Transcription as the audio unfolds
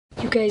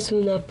You guys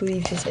will not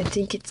believe this. I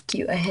think it's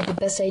cute. I had the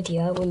best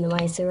idea when the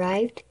mice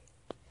arrived.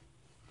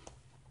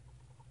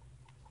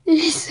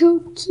 They're so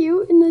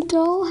cute in the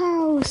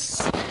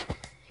dollhouse.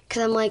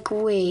 Because I'm like,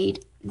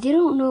 wait, they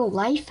don't know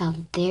life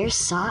on their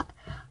size.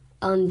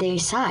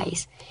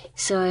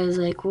 So I was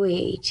like,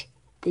 wait,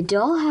 the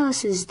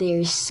dollhouse is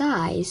their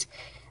size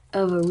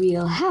of a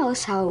real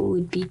house, how it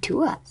would be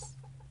to us.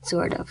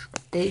 Sort of.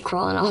 They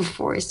crawl on all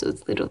fours, so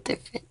it's a little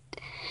different.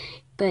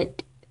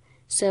 But,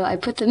 so I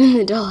put them in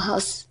the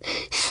dollhouse.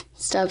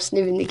 Stop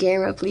sniffing the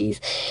camera,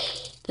 please.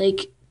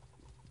 Like,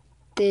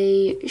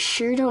 they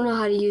sure don't know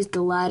how to use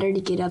the ladder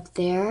to get up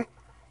there.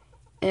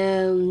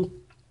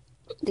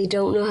 They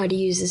don't know how to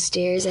use the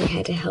stairs. I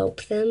had to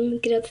help them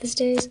get up the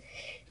stairs.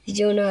 They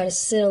don't know how to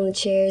sit on the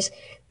chairs.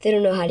 They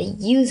don't know how to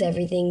use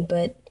everything,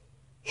 but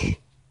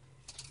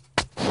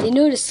they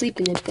know to sleep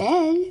in a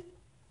bed.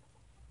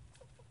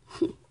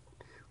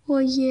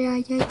 Well,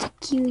 yeah, that's a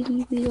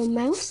cutie little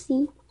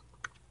mousey.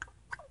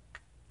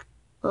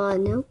 Oh,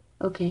 no?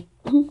 Okay.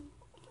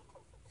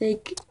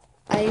 Like,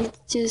 I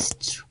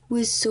just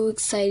was so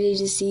excited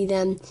to see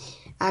them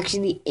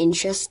actually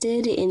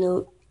interested in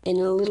a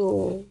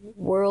little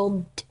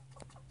world,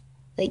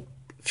 like,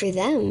 for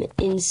them.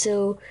 And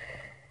so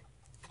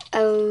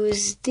I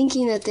was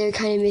thinking that they're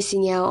kind of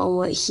missing out on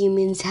what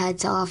humans had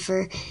to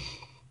offer.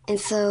 And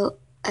so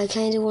I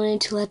kind of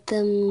wanted to let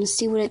them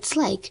see what it's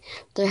like.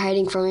 They're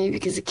hiding from me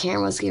because the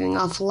camera's giving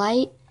off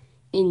light,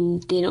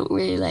 and they don't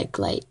really like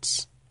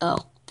lights.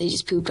 Oh, they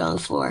just pooped on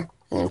the floor.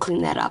 I'm going to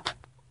clean that up.